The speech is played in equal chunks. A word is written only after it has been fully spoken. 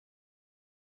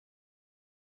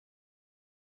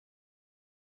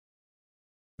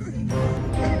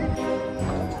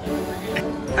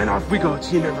And off we go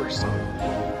to Universal.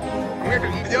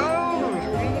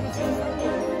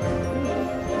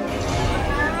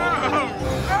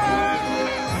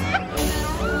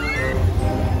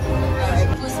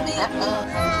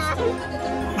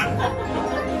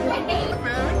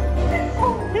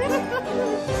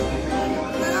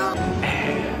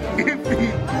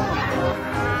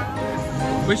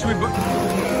 Where should we book?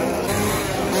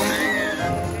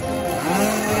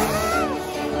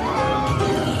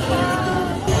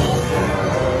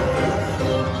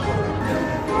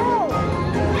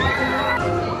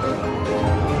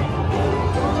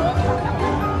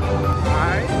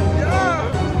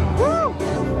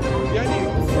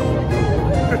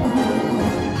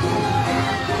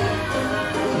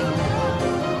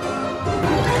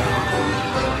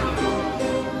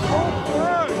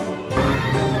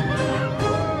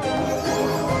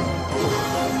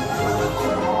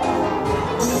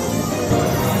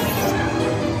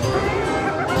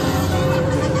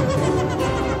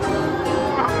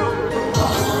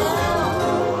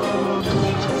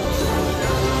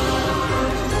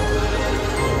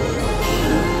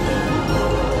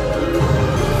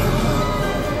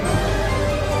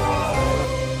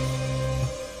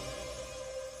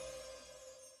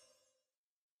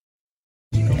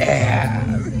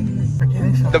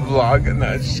 The vlog and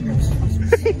that's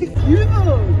You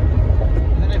know.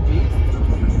 Isn't it beef?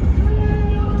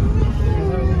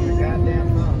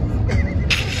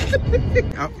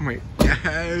 Oh my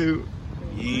god.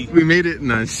 We made it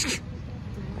nice.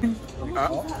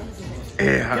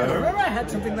 Yeah, remember I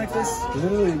had something like this?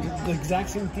 Literally the exact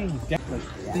same thing.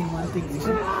 Thing one thing.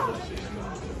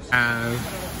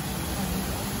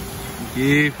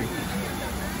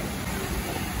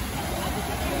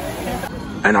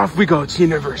 And off we go to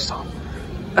Universal,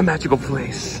 a magical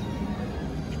place.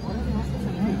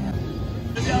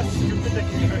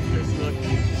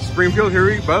 Springfield, here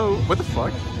we go. What the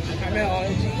fuck?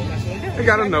 I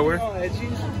got out of nowhere.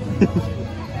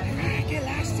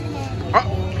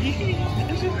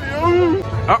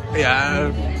 Oh yeah.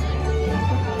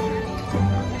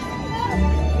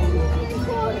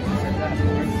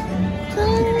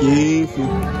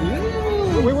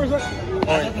 Wait, where's that?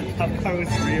 Oh, that was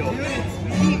real.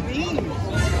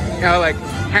 You know, like,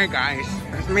 hey guys,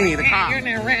 it's me, the cop.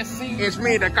 It's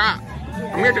me, the cop.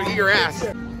 I'm here to eat your ass.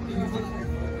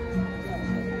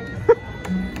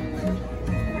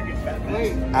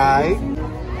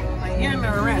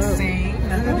 Interesting.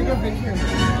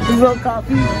 This little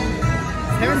coffee.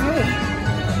 Here's it.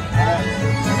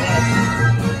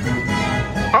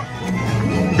 Oh,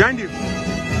 behind you.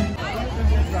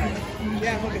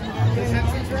 Yeah, look at the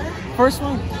Simpsons Ride. First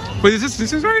one. Wait, is this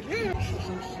Simpsons Ride?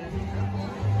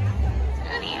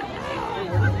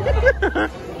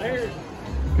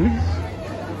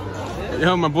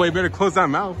 Yo, my boy, better close that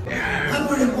mouth. One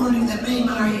word of warning that may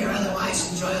mar your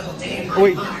otherwise enjoyable day.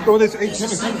 Wait, oh, there's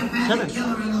Kevin.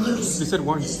 Killer on the loose. They said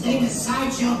one. His name is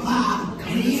Sideshow Bob,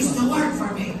 and he used to work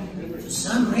for me. For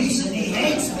some reason, he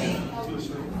hates me.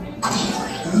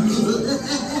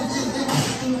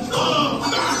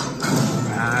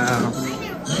 Wow.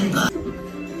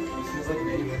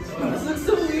 This looks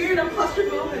so weird. I'm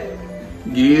claustrophobic.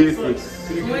 Yes.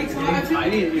 Wait, so I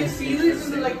can see this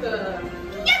is like the.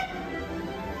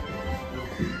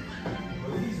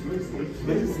 I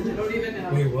don't even know.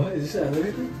 Wait, what? Is this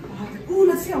elevator? Ooh,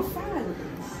 let's see how far I look.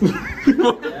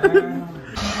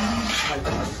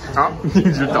 Oh,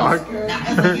 he's your dog.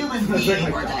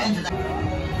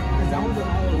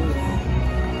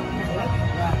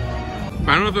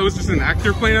 I don't know if it was just an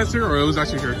actor playing as her or it was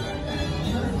actually her.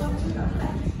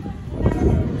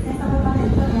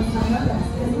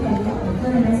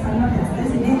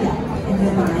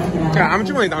 Yeah, I'm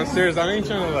generally downstairs. I ain't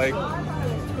trying to like.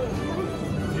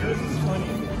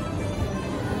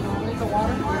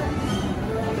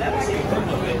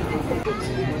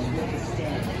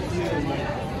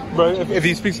 But if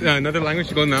he speaks another language,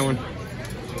 you go in that one.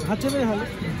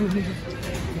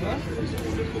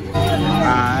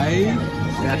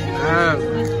 Yes.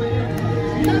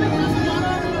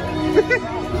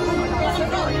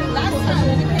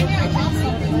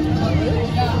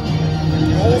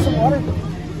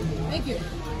 Thank you.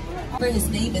 His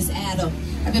name is Adam.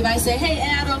 Everybody say, hey,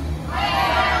 Adam.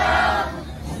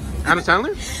 Adam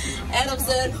Sandler? Adam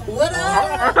said, what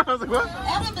up? I was like, what?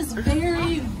 Adam is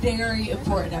very, very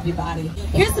important, everybody.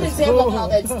 Here's an example of how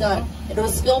that's done. It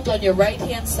was filmed on your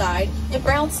right-hand side in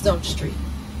Brownstone Street.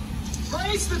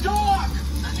 Praise the dog!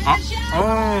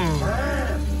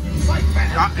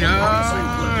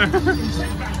 Yeah.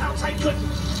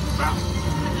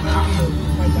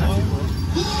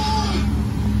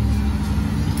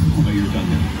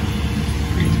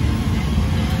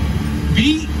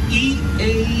 Beautiful.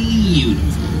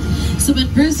 So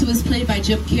when Bruce, who was played by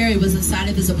Jim Carrey, was inside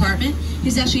of his apartment,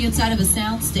 he's actually inside of a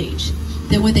sound stage.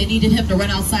 Then when they needed him to run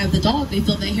outside with the dog, they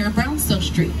filmed that here in Brownstone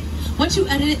Street. Once you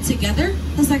edit it together,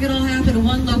 it's like it all happened in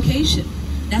one location.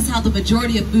 That's how the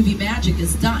majority of movie magic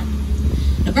is done.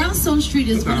 Now, Brownstone Street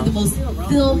is one of the most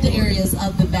filmed areas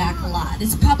of the back lot.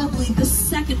 It's probably the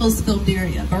second most filmed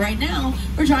area. But right now,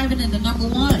 we're driving into number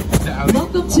 1.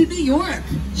 Welcome to New York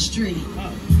Street.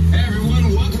 Hey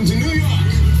everyone, welcome to New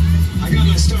York. I got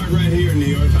my start right here in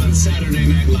New York on Saturday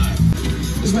Night Live.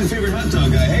 This is my favorite hot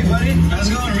dog guy. Hey buddy, how's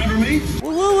it going? Remember me?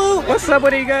 Woo woo woo! What's up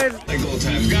with you guys? Like old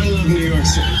times. Gotta love New York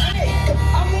City. Hey,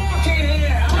 I'm walking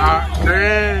here.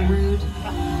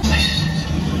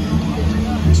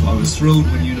 So I was thrilled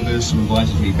when Universal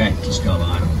invited me back to Skull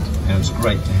Island, and it was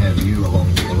great to have you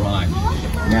along for the ride.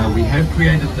 Now we have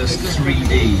created this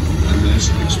 3D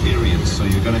immersive experience, so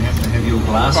you're going to have your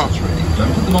glasses ready.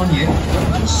 Don't put them on yet,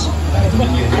 just have them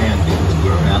in your hand because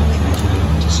we're about to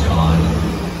return to Skull Island.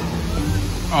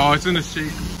 Oh, it's in the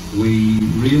shake. We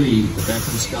really are back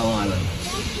on Skull Island.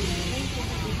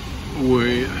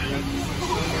 Wait.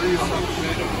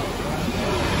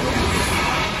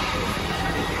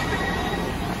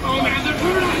 Oh man, they're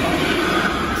turning.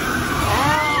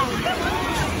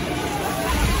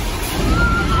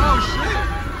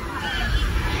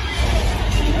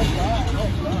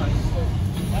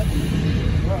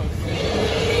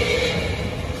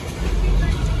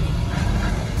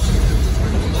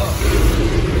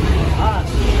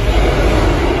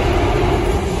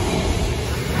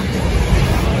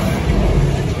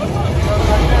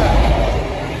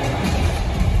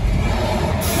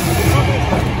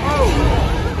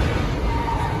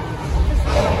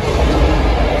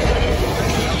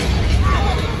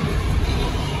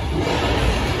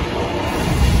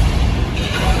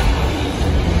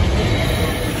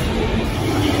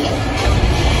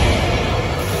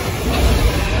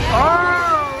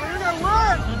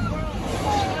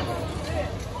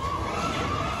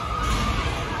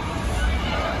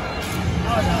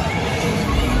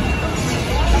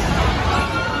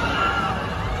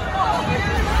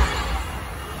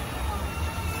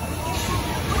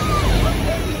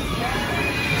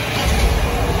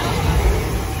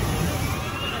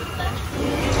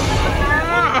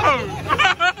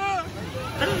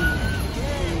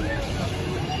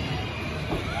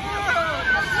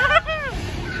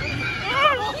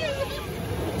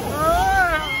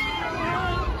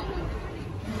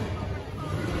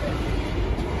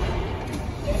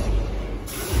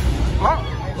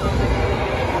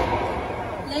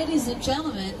 Ladies and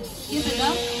gentlemen, give it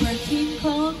up for King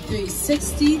Kong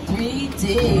 360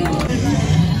 3D.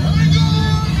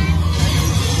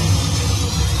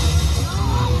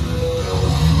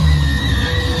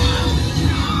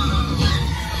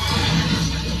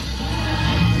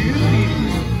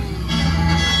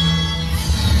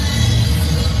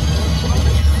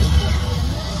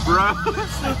 Bro,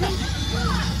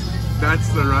 that's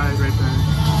the ride right there.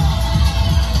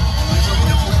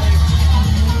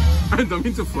 I don't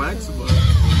mean to flex, but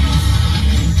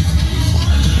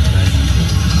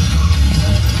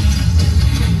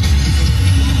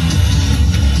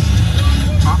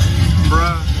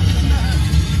bruh.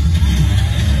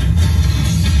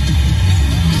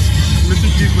 Mr.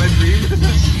 G's let me.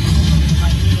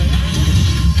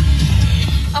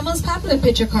 Our most popular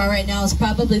picture car right now is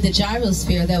probably the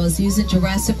gyrosphere that was used in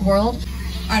Jurassic World.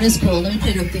 Alright, it's cool. Let me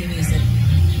play the theme music.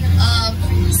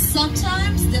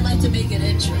 Sometimes they like to make an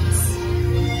entrance.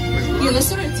 Yeah, they're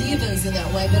sort of divas in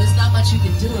that way, but there's not much you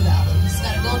can do about it. You just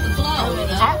gotta go with the flow,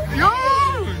 you know?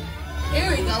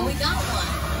 Here we go, we got one.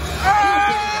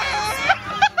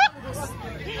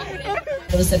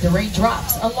 Notice that the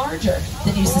raindrops are larger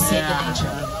than you used to see in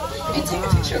nature. If you take a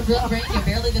picture of real rain, you're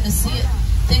barely gonna see it.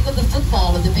 Think of the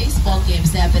football or the baseball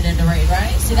games that happen in the rain,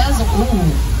 right? See, that was a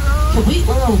ooh. Can we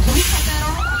cut that off?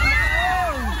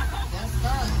 That's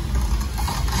fun.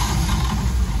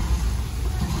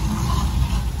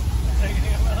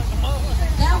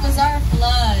 That was our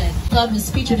flood. Flood was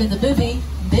featured in the movie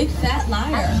Big Fat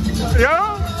Liar.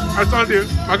 Yeah, I told you.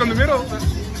 Back in the middle.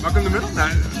 Back in the middle.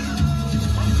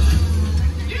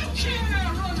 You can't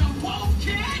run a boat,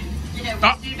 kid. Yeah,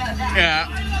 we'll see about that. Yeah.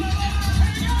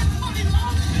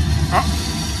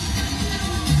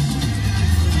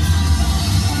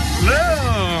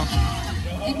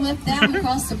 Even with that, we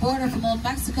crossed the border from old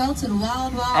Mexico to the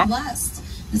Wild Wild West.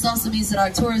 This also means that our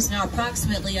tour is now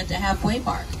approximately at the halfway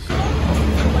mark.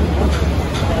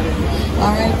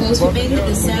 Alright folks, we made it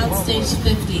to Soundstage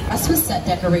 50. That's with set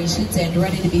decorations and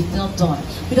ready to be filmed on.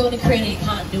 We don't want to create any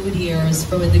continuity errors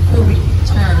for when the crew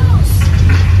returns.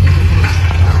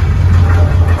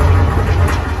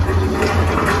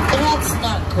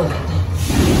 good.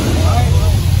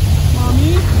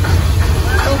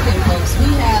 Okay, folks, we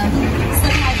have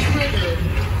somehow triggered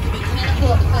the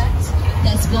mechanical effect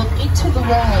that's built into the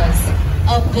walls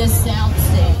of this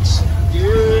soundstage.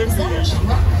 Is that a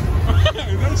truck?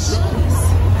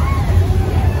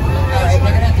 Alright,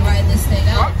 we're gonna have to ride this thing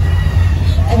out.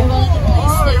 Everyone,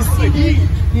 please stay seated,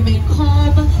 remain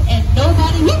calm, and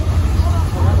nobody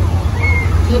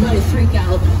freak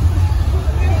out.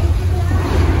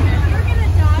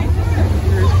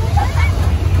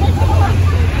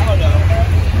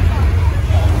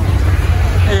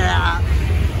 Yeah.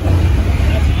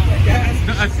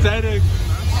 Aesthetic.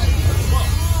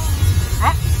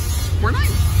 Oh, we're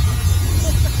nice.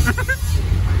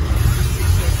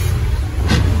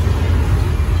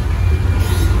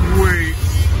 Wait.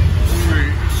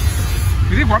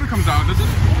 You think water comes out, does it?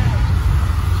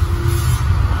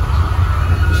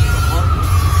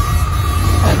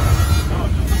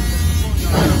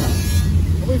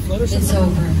 It's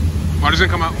over. Water's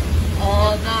gonna come out.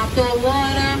 Oh, not the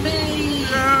water, me.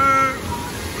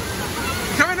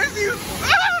 Coming at you.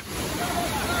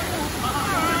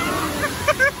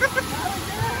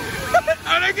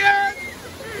 Out again.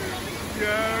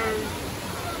 Yes.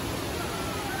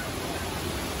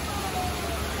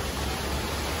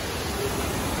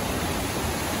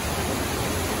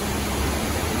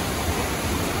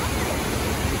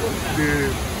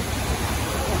 Dude.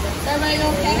 Everybody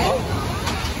okay?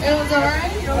 Everyone's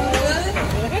alright?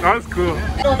 Good? That was cool.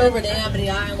 On over to Amity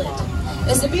Island.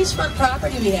 It's a beachfront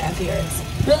property we have here.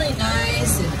 It's really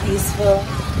nice and peaceful.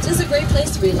 Just a great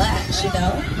place to relax, you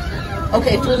know?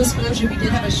 Okay, full disclosure, we did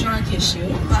have a shark issue,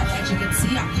 but as you can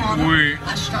see, I caught him,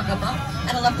 I struck him up,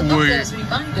 and I left him up there as a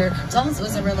reminder. Dogs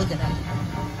wasn't really gonna.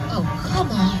 Oh,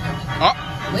 come on. Oh.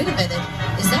 Wait a minute.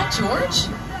 Is that George?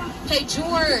 Hey,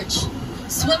 George.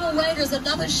 Swim away, there's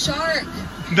another shark.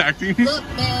 Acting. Look,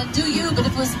 man, do you, but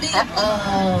if it was me.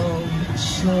 Oh,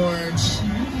 George.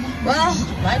 Well,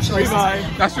 my choice.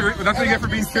 That's what you get for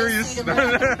being curious.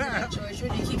 George, we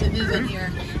need to keep it moving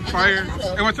here. Fire.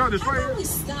 Hey, watch out, there's fire. Why do we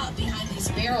stop behind these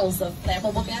barrels of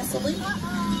flammable gasoline?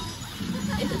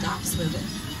 Hey, the dock's moving.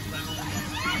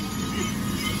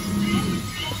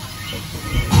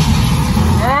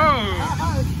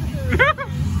 Oh!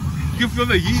 You feel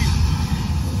the heat.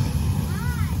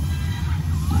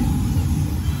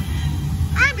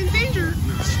 I'm in danger.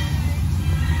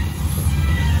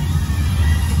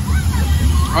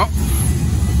 Oh.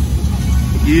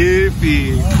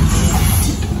 Yippee.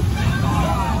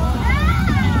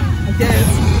 Yes.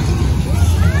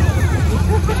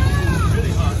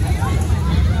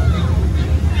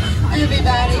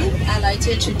 Everybody, I'd like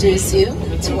to introduce you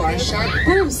to our shark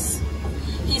Bruce.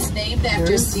 He's named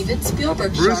after Steven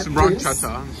Spielberg's shark Bruce,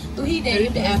 who he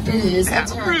named after his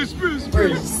attorney,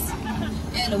 Bruce.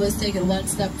 And it was taken one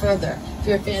step further. If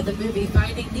you're a fan of the movie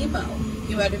Finding Nemo,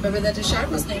 you might remember that the shark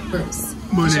was named Bruce.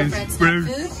 Fish are friends, not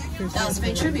food. That was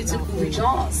made tribute to the movie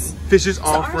Jaws. Fish is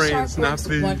all friends, not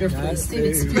food. Wonderfully,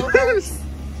 Steven Spielberg.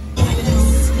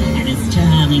 And it's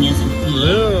charming, isn't it?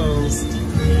 Hello.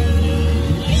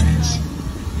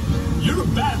 You're a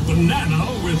bad banana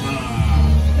with a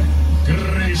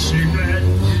greasy bread.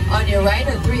 On your right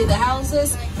are three of the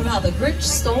houses from How the Grinch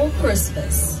Stole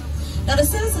Christmas. Now, the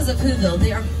citizens of Whoville,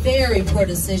 they are very poor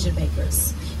decision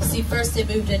makers. You see, first they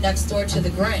moved in next door to the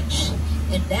Grinch,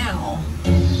 and now,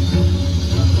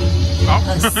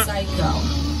 a psycho.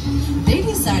 They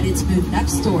decided to move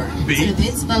next door to the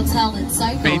Bates Motel and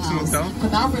Psycho House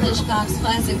from Alfred Hitchcock's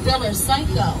classic thriller,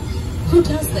 Psycho. Who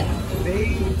does that?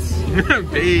 Bates.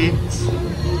 Bates.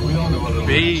 We don't know what it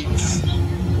is. Bates.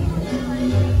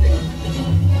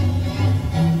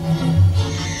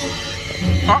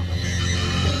 Huh?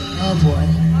 Oh boy.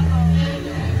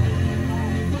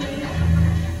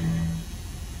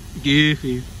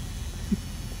 Goofy.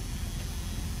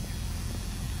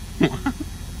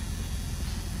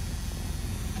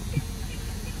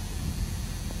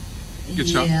 Good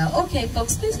shot. Yeah, okay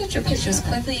folks, please get your pictures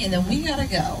quickly and then we gotta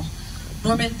go.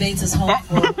 Norman Bates is home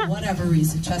for whatever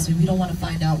reason. Trust me, we don't want to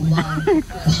find out why.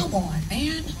 Come on,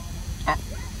 man.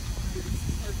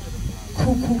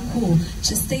 Cool.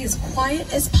 Just stay as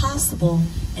quiet as possible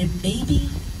and maybe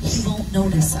he won't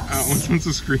notice us. What's on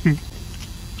the screen?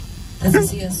 Does he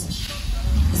see us?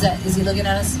 Is he looking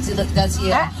at us? That's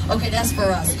okay, that's for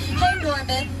us. Hey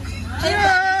Norman. Hey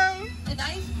Norman. The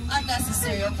knife?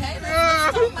 Unnecessary, okay?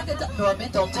 Let's talk like a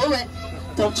Norman, don't do it.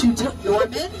 Don't you do it,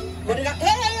 Norman. What did I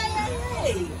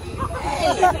Hey!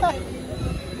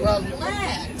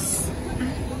 Relax.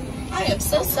 I am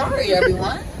so sorry,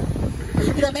 everyone.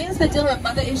 You know, man's been dealing with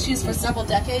mother issues for several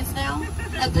decades now.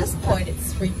 At this point,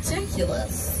 it's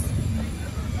ridiculous.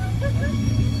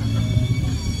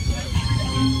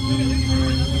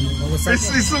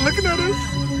 He's still looking at us.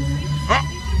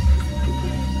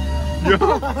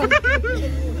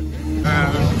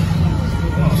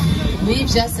 We've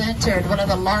just entered one of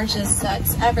the largest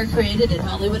sets ever created in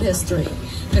Hollywood history.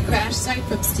 The crash site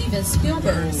from Steven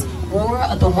Spielberg's War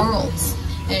of the Worlds.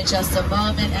 In just a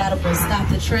moment, Adam will stop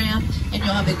the tram and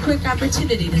you'll have a quick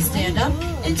opportunity to stand up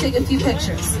and take a few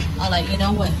pictures. I'll let you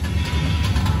know when.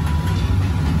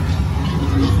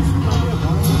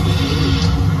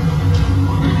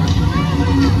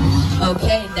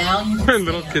 Okay, now you can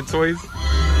little kid toys.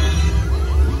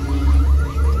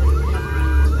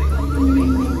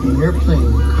 The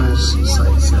airplane crash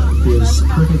site set is a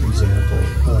perfect example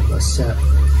of a set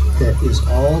that is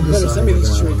all designed around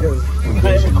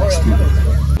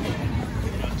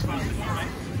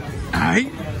Alright.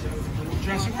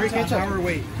 Jurassic World hour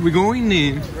wait. We're going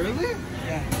in. Really?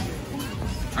 Yeah.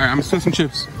 Alright, I'm gonna steal some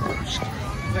chips. It's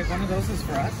like one of those is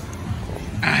for us.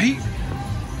 Alright.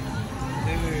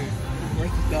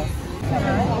 Where's the duck?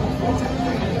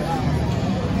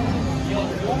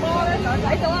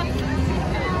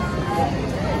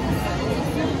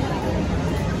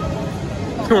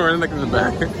 We're running like in the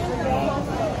back.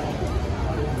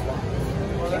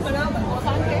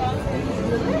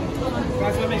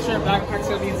 Guys, let me make sure backpacks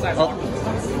are the inside.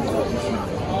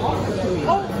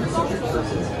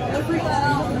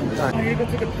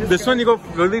 This one you go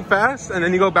really fast and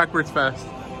then you go backwards fast.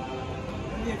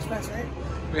 The express, right?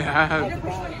 Yeah.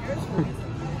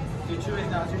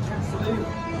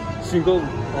 So you go.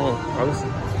 Oh, obviously.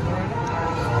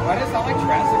 Why does it sound like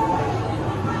Jurassic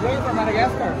World? Look from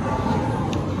Madagascar.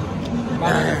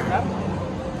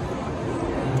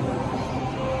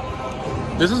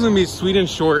 This is gonna be sweet and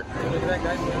short.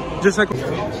 Just like.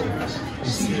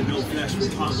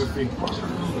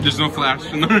 There's no flash.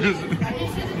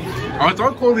 Oh, it's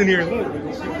all cold in here. Look.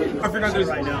 I forgot there's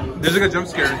like a jump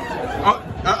scare. Oh,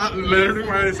 literally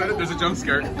when I said it, there's a jump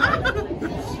scare.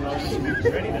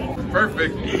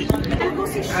 Perfect.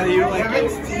 How do you like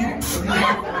it?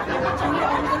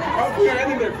 Oh, put your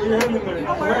hand in there. Put your hand in there.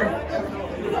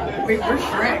 Wait, we're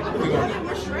Shrek.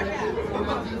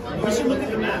 We should look at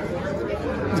the map.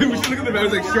 Dude, we should look at the map.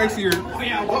 It's like Shrek's here. Oh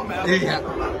yeah, what map? Yeah.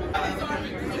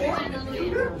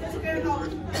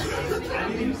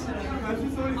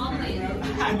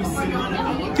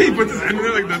 He puts his hand in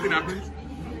there like nothing happens.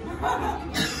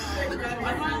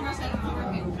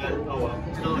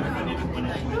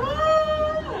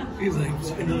 He's like,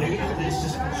 this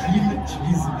just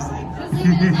Jesus.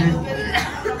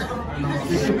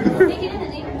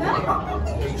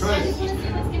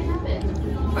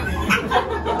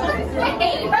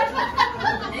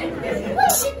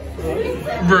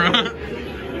 Bruh.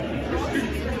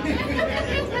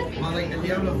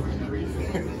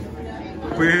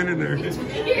 Put your hand in there.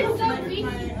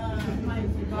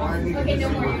 Okay, no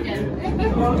more, you're good.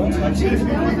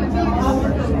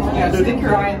 Yeah, stick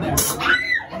your eye in there.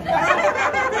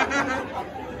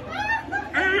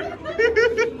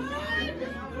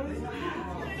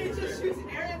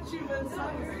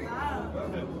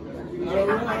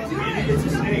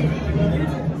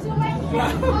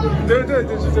 Do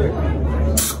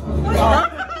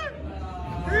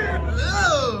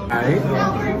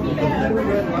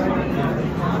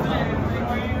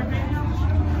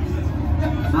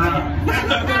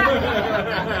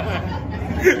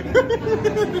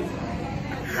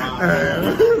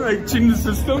it. Like cheating the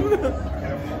system.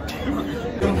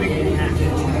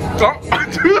 Oh,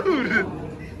 dude.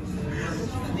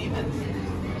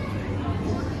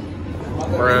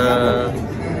 Bruh.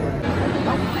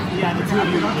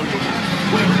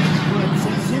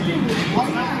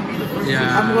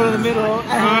 Yeah. I'm going to the middle.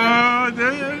 Oh,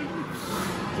 damn.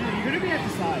 You're gonna be at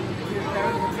the side.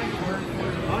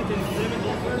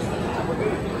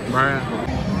 Bruh.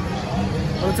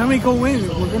 By the time we go in,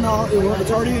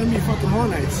 it's already gonna be fucking Horror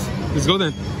Nights. Let's go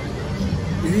then.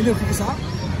 You need to pick us up?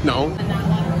 No.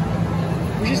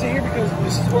 We should stay here because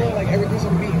this is where like everything's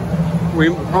gonna be.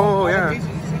 Oh yeah.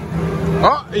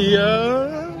 Oh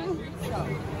yeah.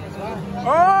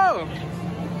 Oh.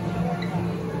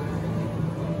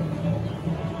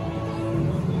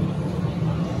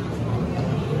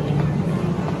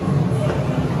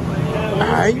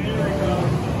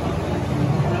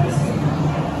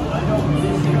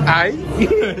 I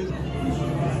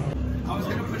was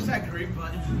gonna push that green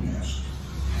button.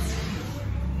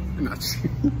 Not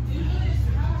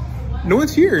no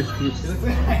one's here.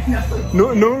 No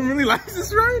one really likes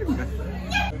this ride.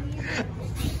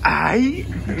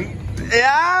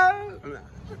 Yeah.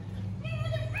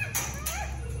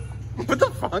 What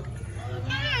the fuck?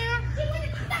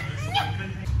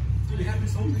 Dude, it happened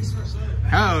so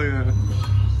Hell yeah.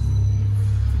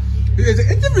 Is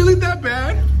it really that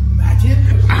bad? Magic?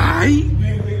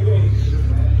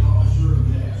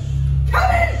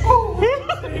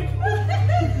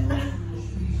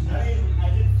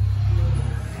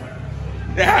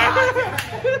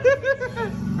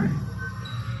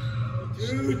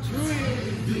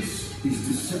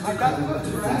 I got the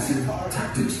Jurassic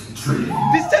tactics training.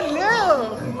 This is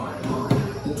little.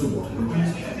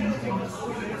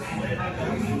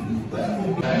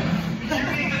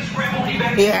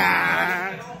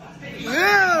 Yeah.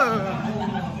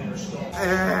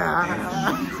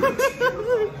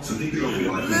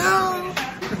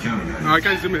 No, I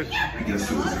can't zoom in.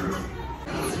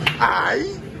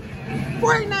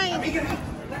 Fortnite.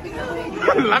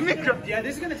 Let me go. Yeah,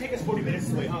 this is gonna take us 40 minutes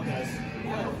to wait, huh, guys?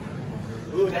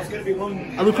 Ooh, that's gonna be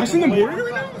one. Are we crossing the border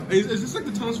right now? Is this like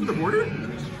the tunnels for the border?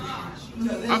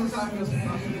 $10.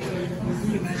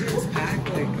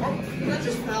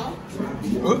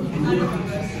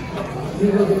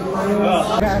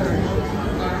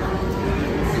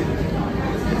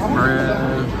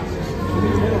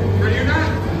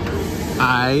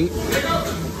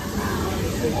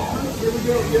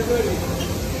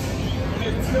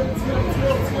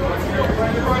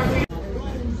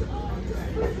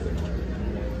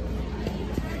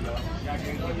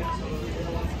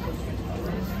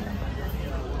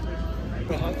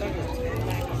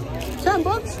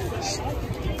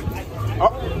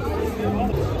 Oh,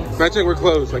 imagine we're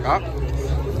closed. Like, I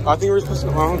think we're supposed to.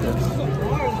 Oh, okay.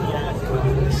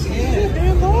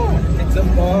 It's a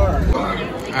bar.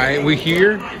 Alright, we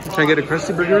here. Trying to get a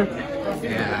Krusty burger.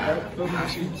 Yeah.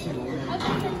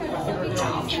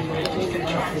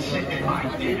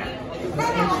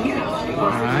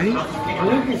 Alright.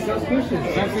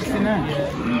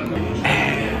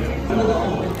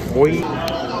 Boy.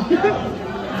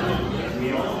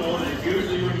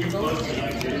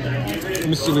 Let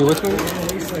me see, what's going on?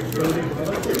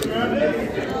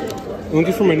 I'm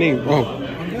looking for my name. Oh.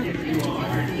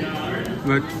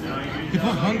 Like, people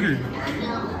are hungry.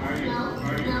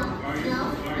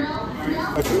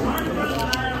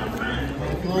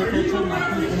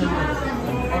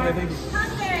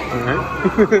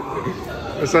 Alright.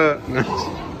 What's up? Nice.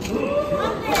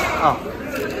 Oh.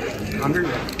 Hungry?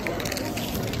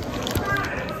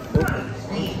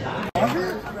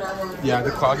 Yeah,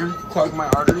 the clogger. Clog my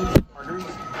arteries.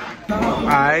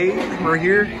 We're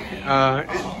here.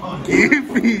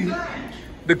 Goofy.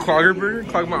 The clogger burger.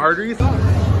 Clog my arteries.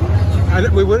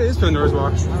 Wait, what is Pandora's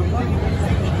box?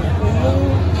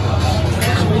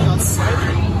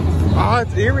 Oh,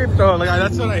 it's ear rape though. Like,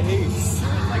 that's what I hate.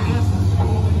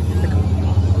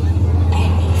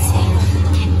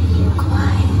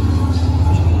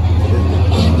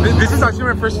 This is actually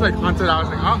my first like haunted. I was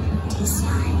like, oh.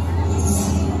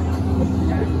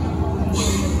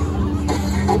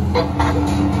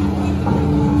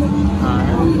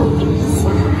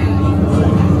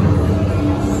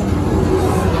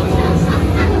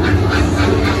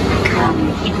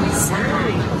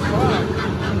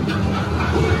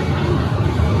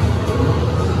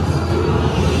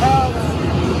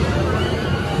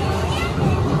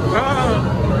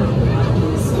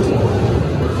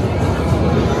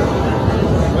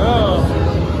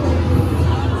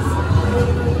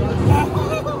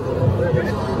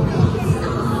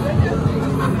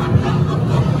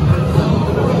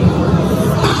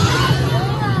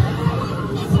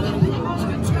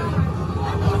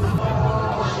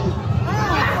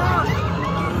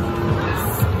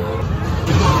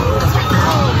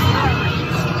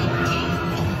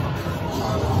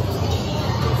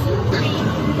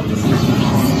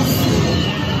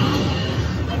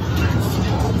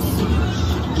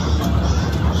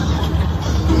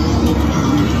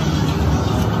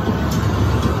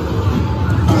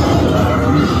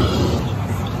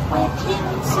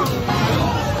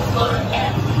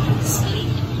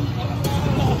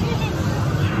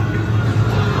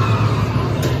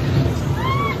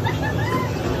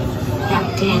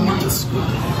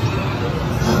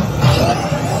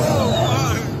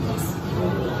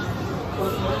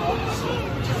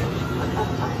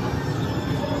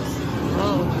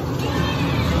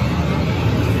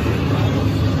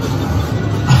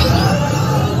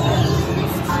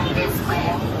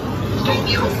 Can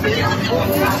you feel your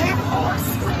life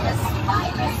force?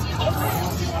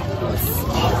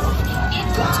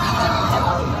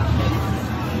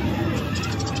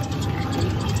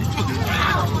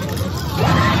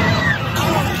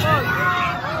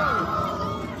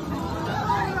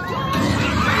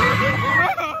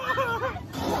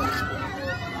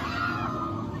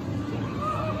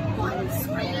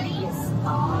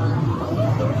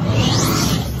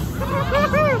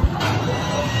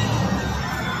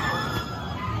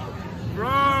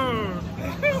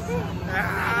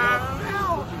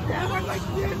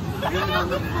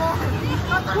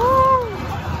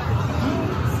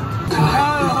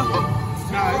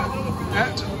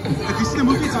 If you see the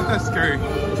movie, it's not that scary.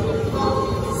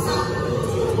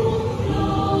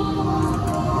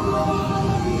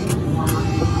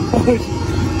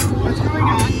 What's going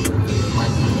on?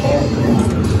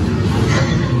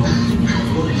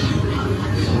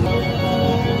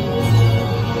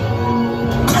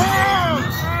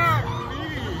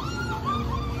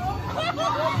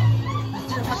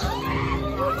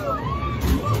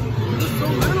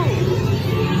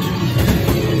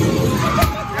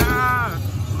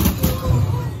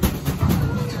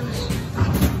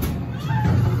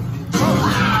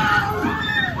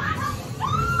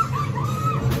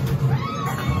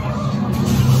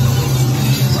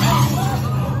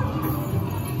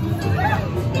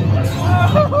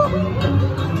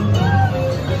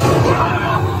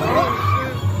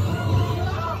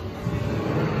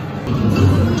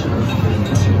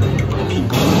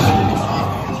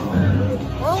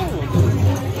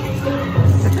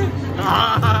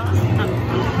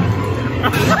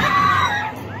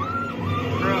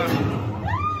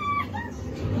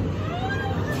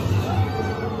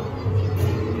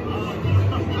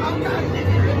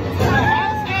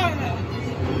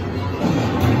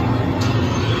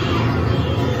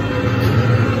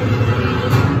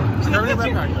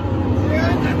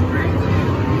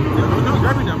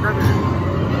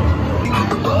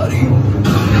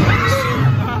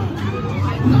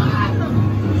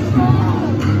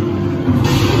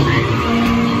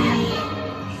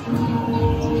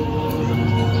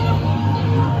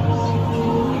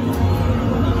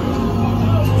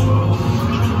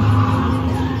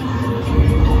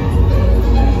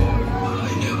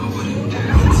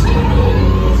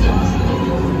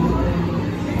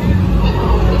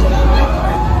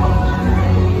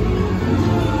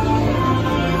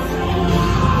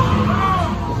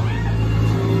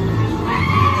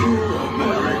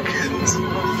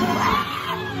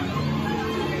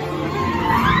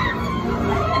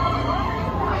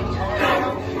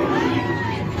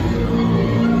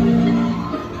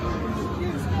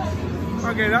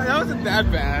 Okay, that wasn't that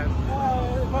bad.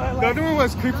 The other one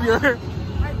was creepier.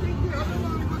 I think the other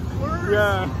one was worse.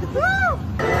 Yeah.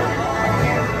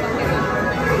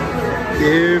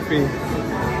 Goofy.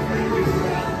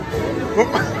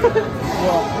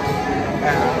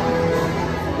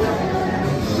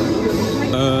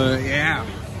 Yeah.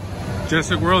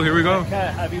 Jurassic World, here we go.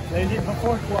 Have you played it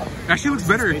before? What? Actually looks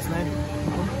better.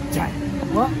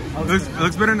 What? It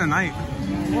looks better in the night.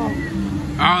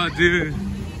 Oh, dude.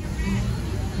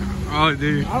 Oh,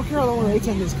 dude. I don't care how long we're on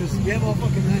this because you have all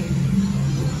fucking night.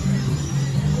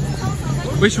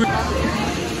 Which we...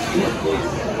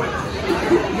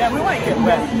 Yeah, we might get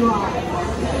wet.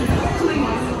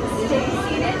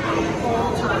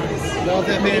 No,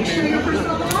 that man,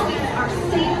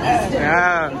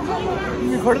 Yeah.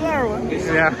 You recorded that or what?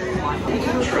 Yeah.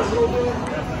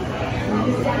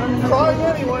 I'm crying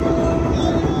anyway.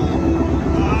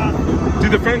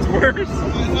 Dude, the front's worse.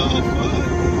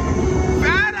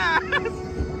 Badass!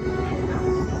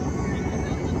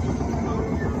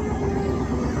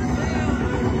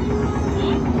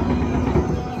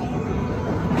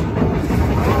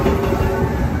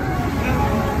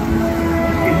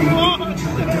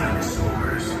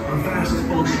 Dinosaurs, a vast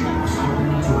ocean was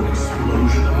home to an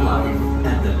explosion of life.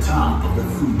 At the top of the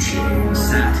food chain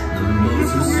sat the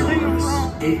Mosasaurus,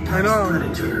 apex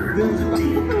predator of the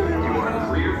deep. You are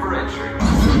clear for entry.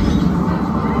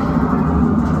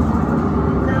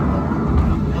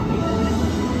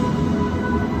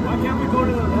 Why can't we go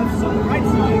to the left side, right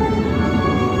side?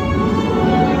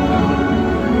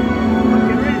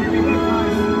 Get ready to be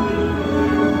baptized.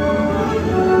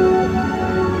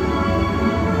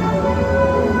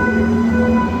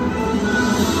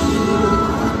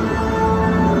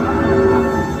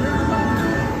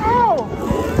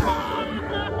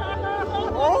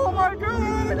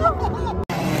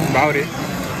 About it.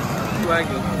 Like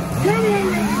it.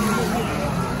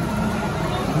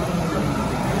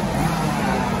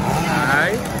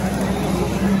 Alright.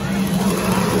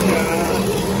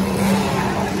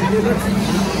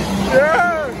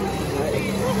 Yeah.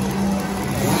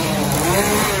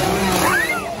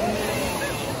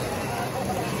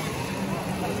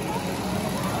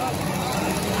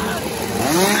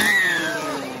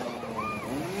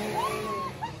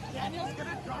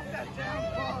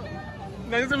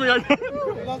 Daniel's gonna be like,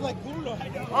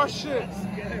 oh shit.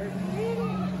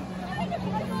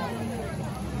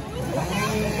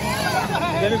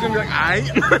 Daniel's gonna be like, I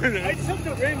took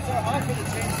the rims off of the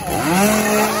chainsaw.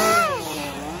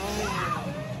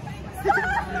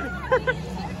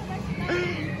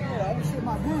 I'm shit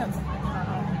my pants.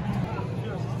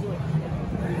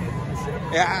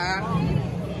 Yeah.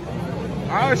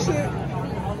 Oh shit.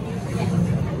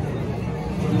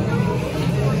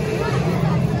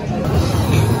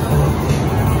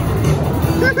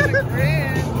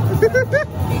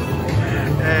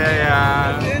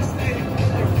 Yeah.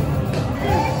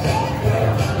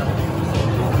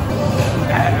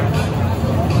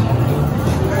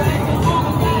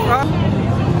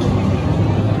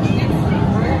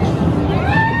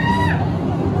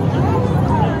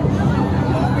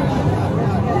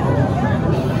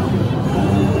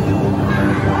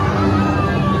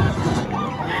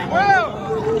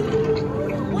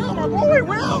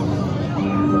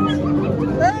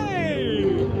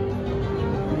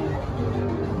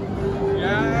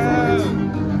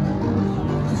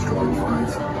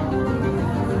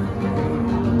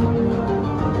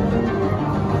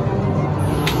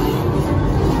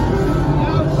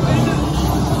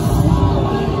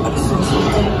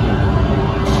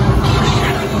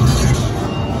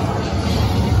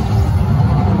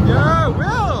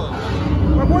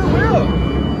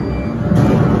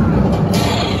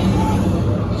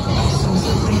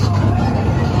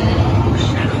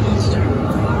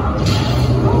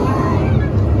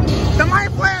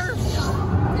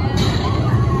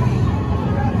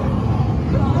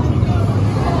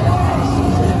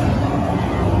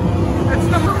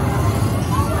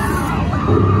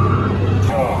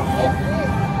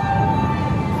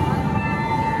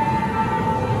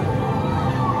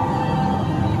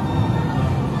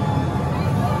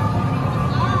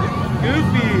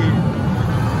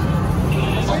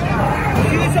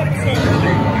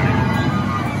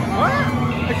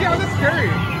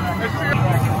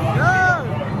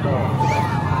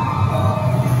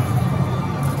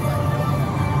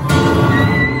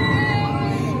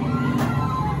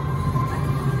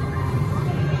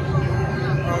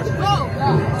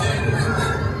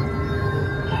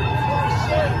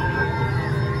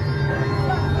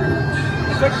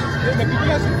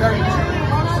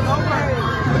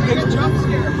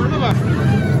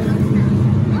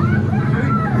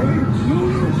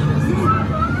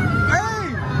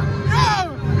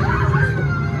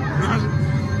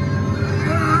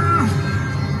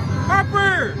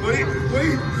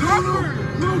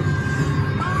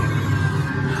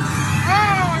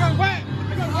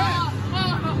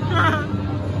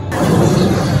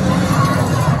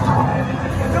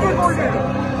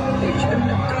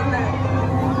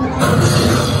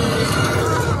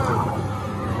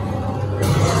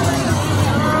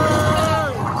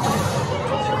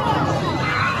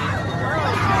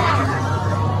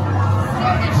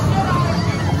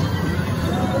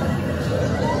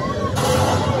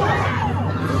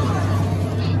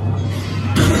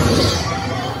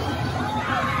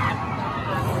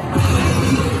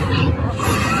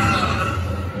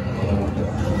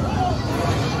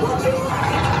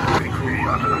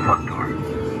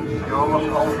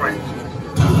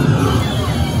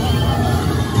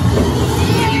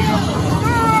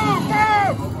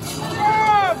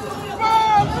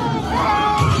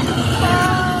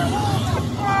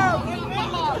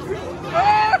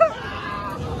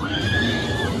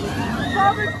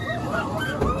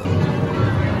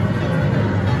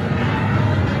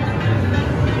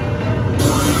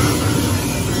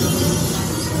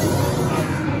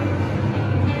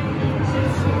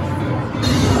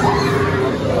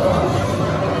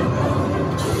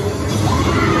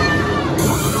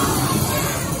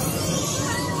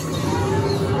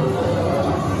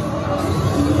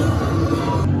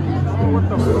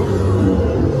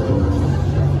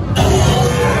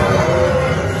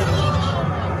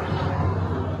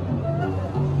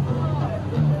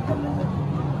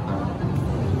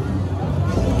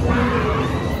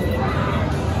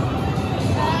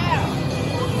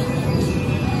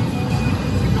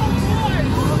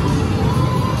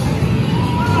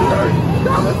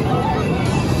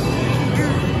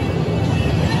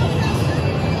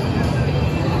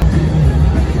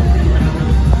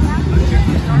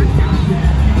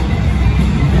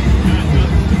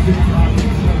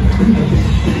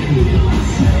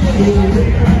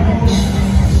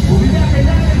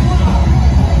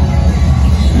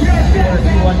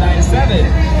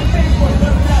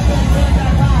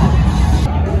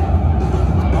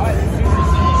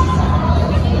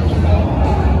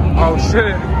 Oh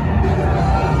shit.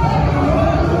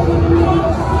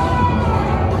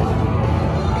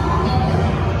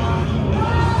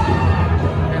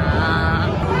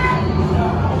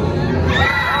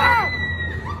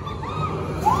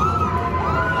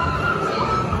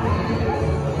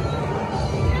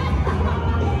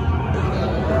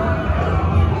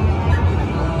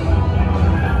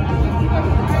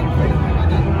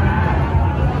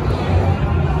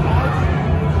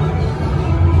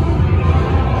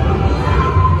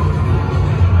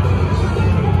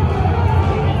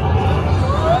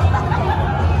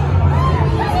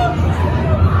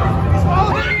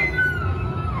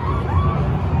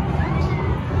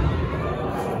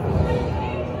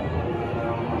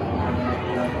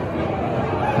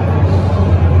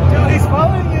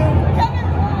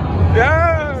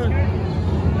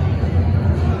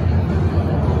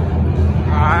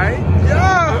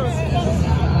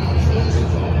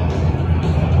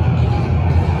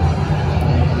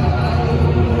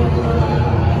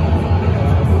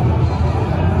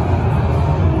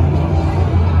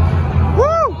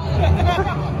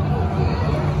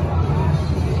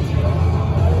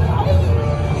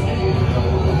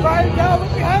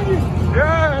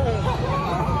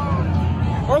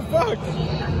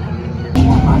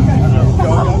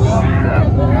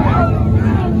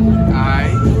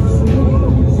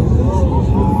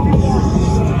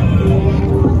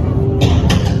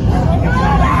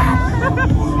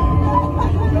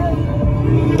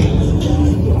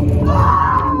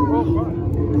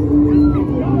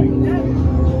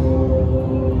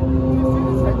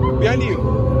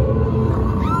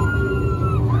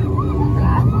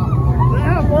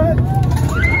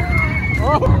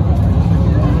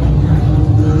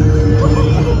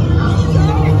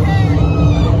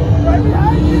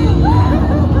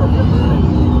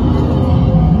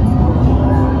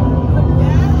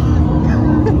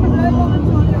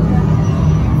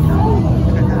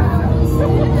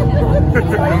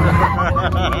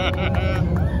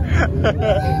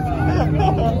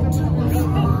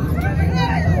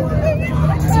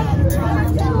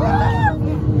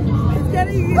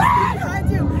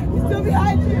 He's still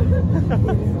behind you.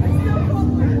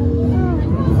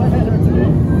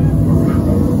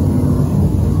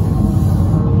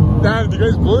 Dad, the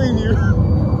guy's bullying you.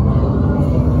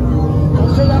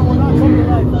 Don't say that, we're not coming to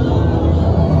life.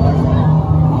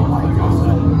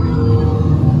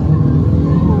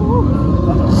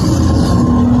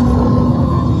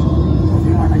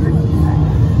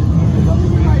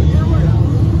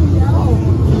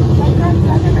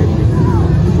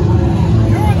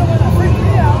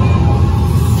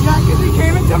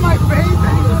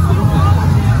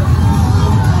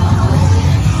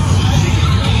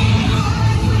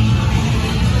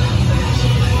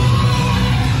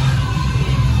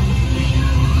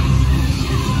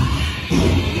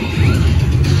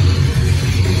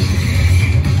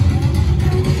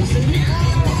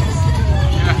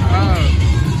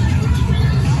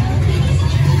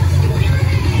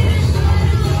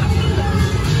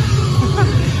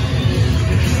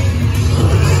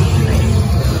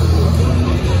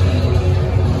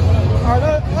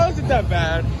 That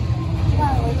bad.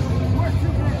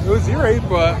 It was great,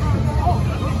 but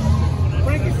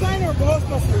Frankenstein or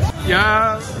Ghostbusters?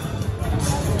 yeah.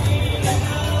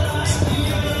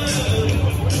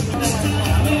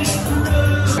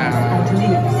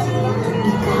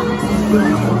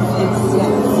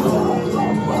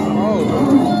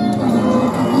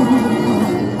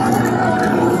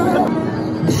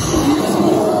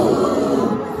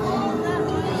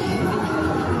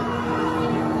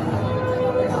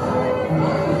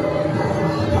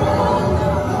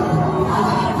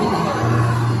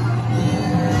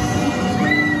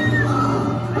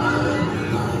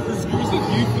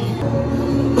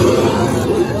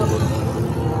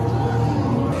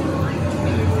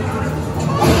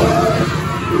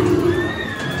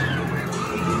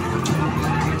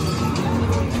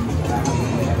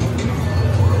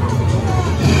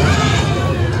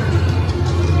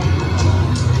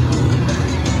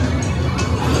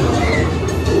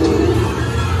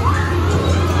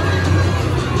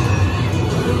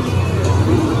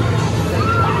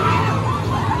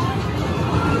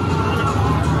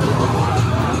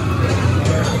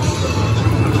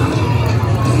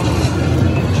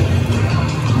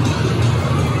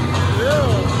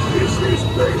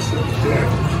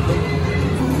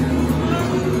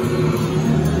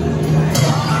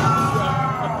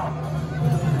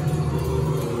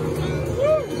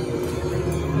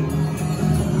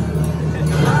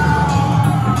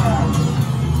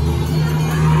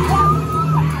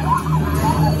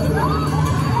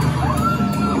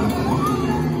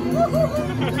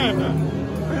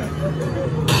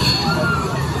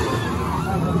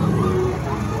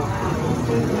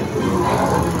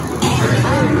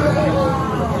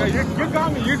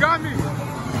 You got me.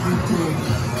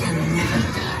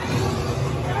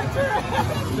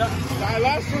 That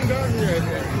last one got me right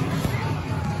there.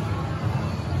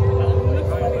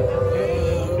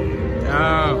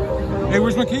 Yeah. Hey,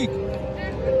 where's my cake?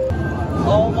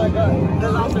 Oh my god.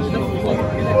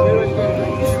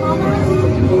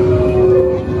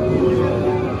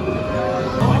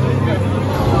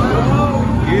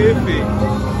 Goofy.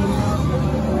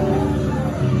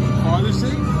 Father's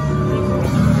Day?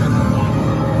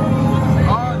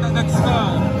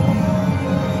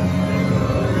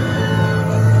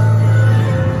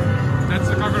 That's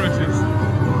the cockroaches.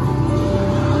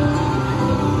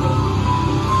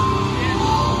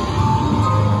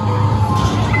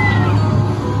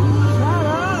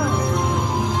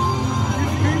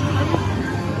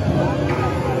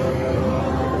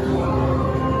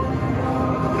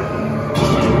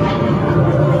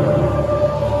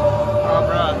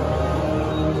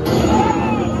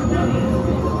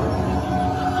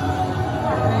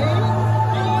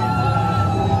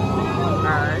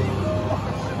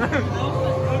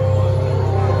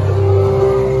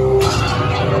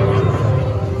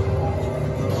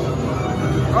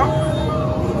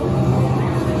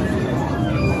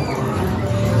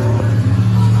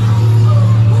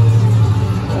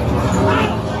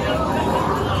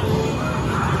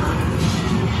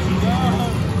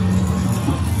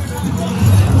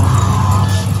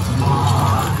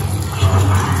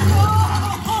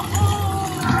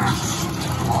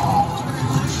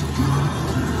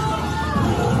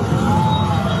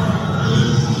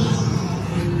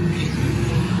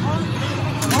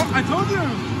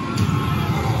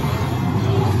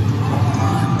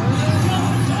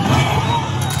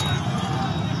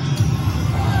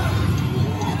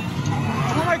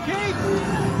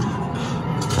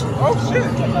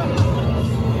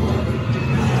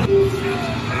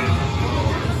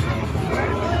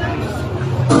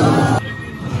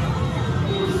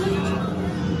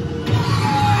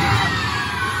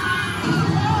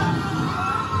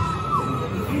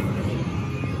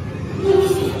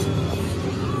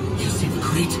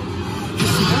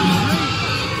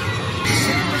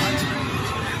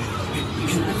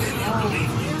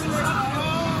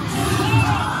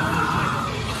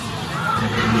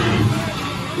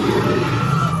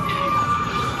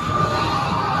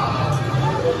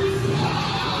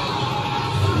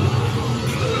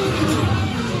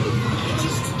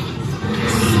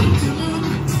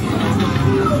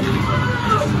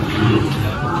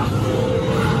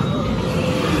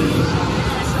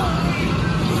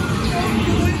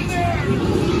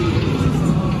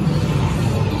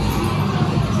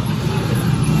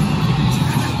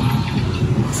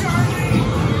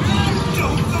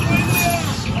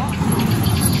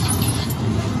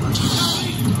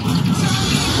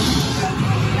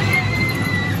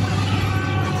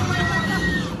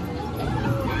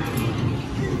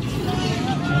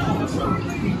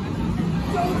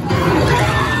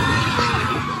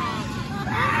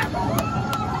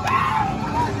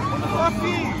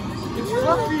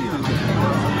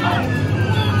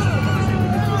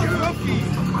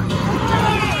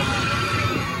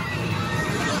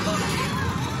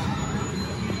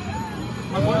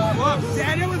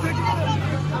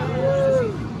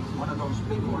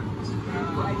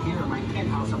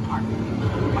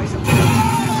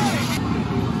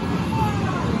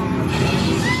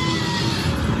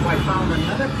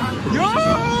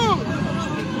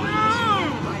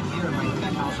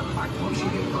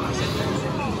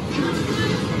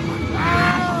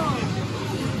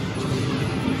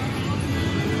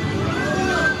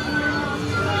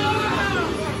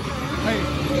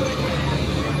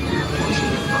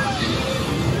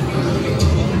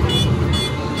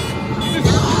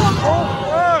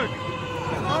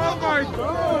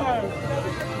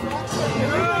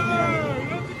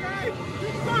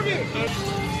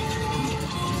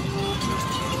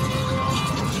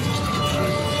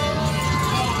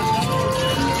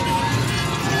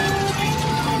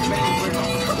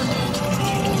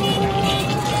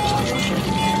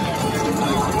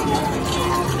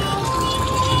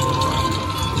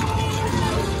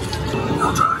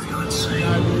 I'll drive you insane.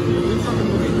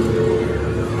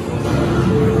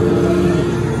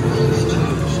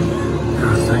 There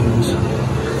are things in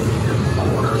the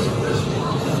water.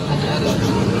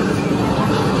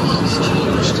 He's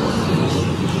changed.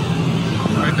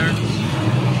 Right there.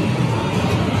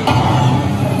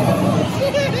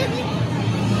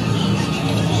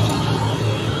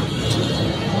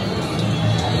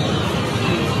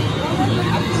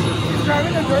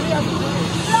 Driving a dirty ass.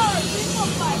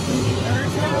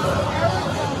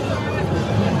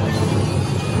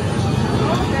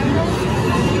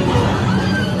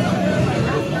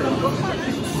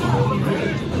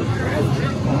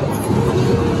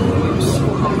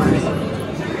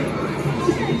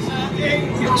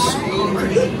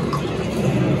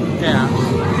 Yeah.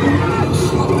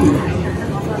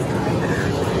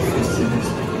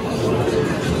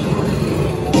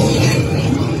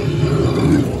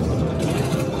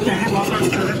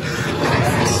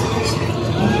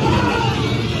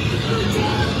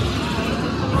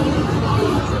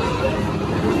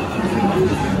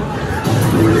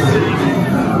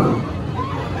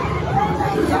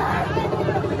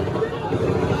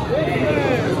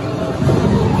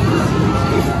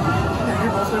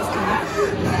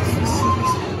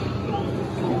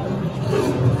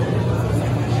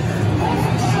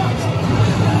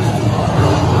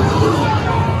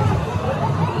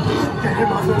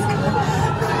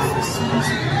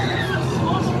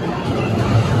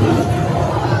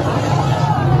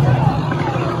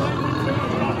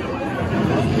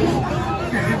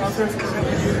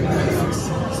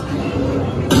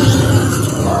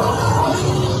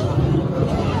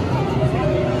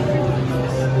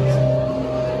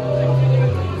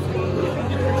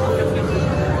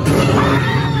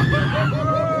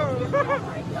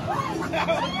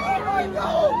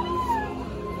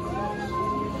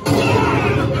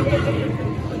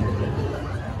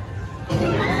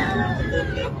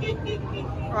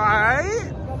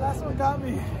 Alright? The last one got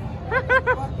me.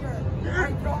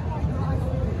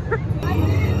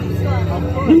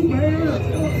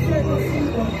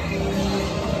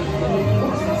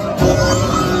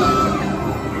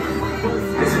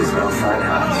 This is no fun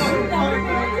house.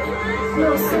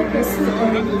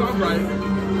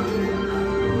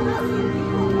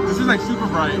 This is like super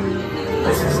bright.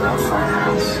 This is no fun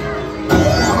house.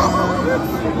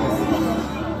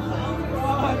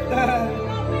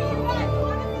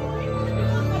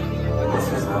 This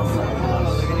is no fun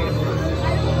house.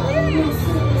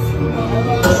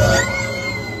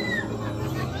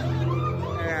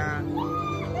 Yeah.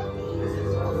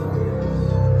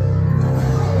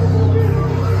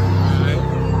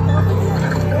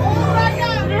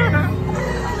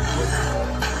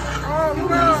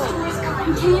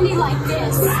 Candy like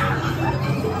this.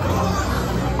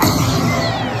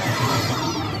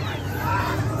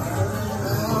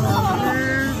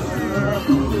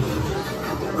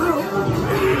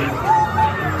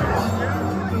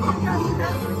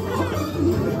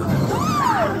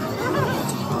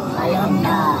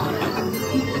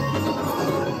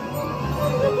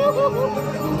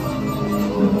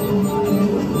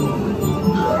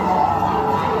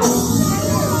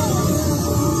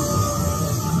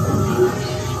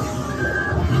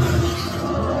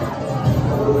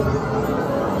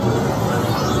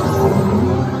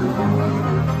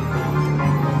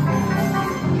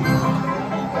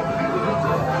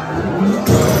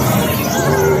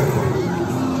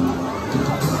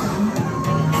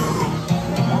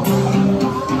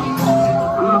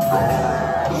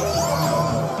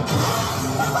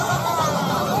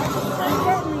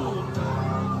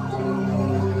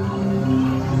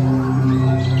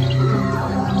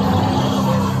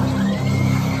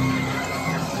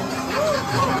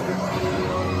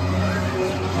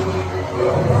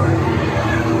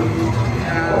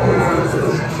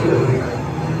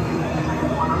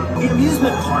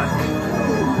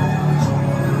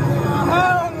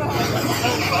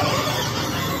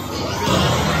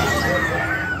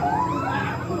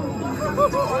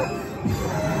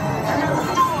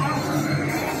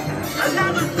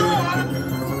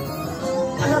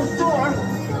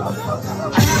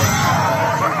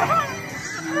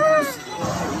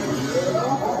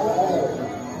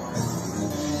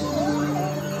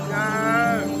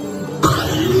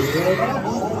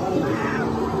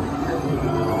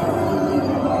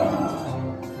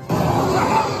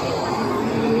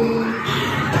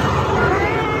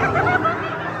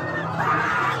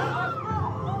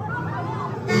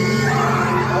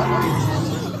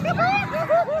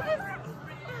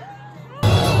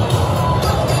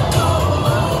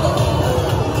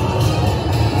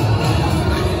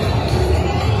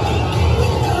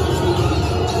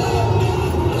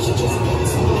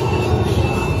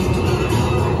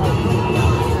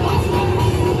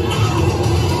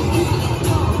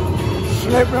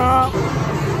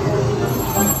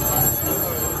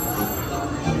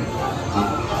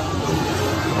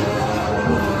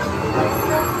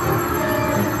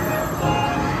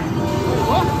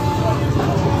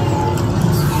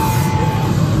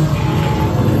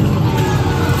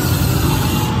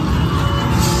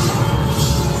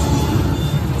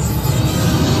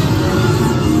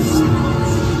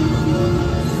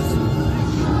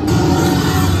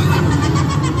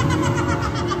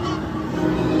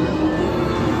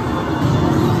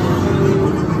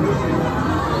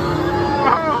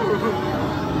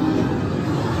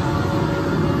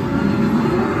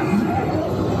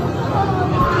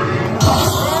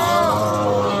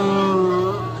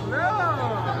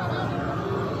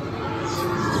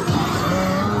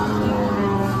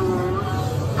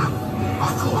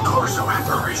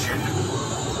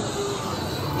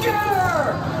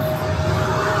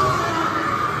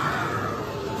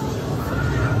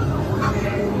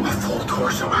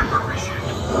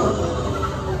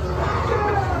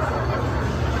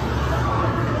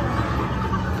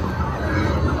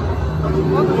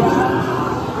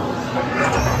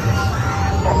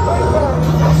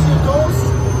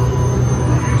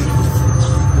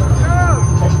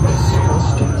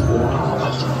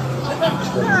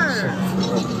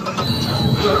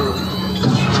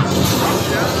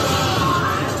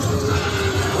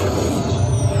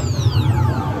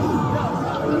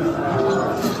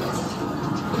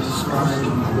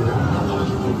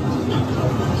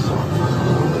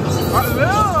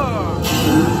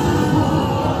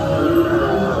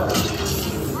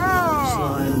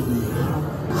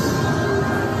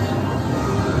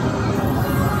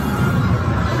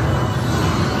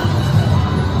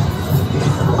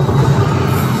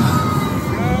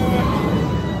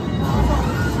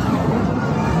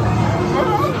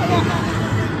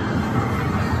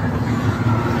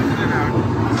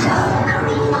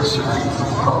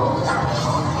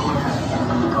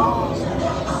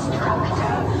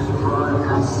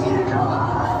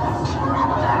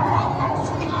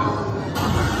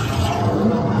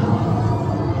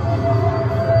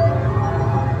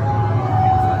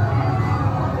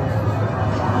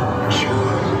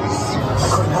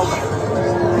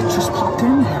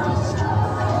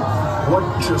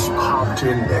 What just popped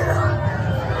in there?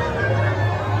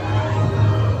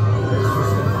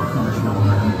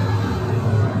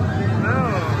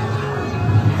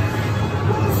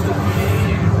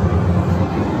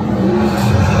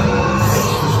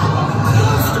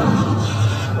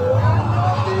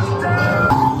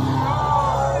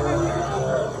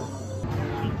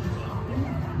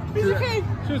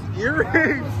 Just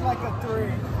earrings. It's like a 3.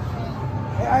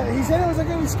 He said it was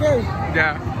gonna be scary.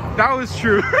 Yeah, that was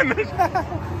true.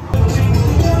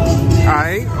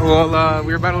 Alright, well,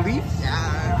 we're about to leave. Yeah.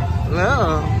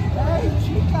 Hello.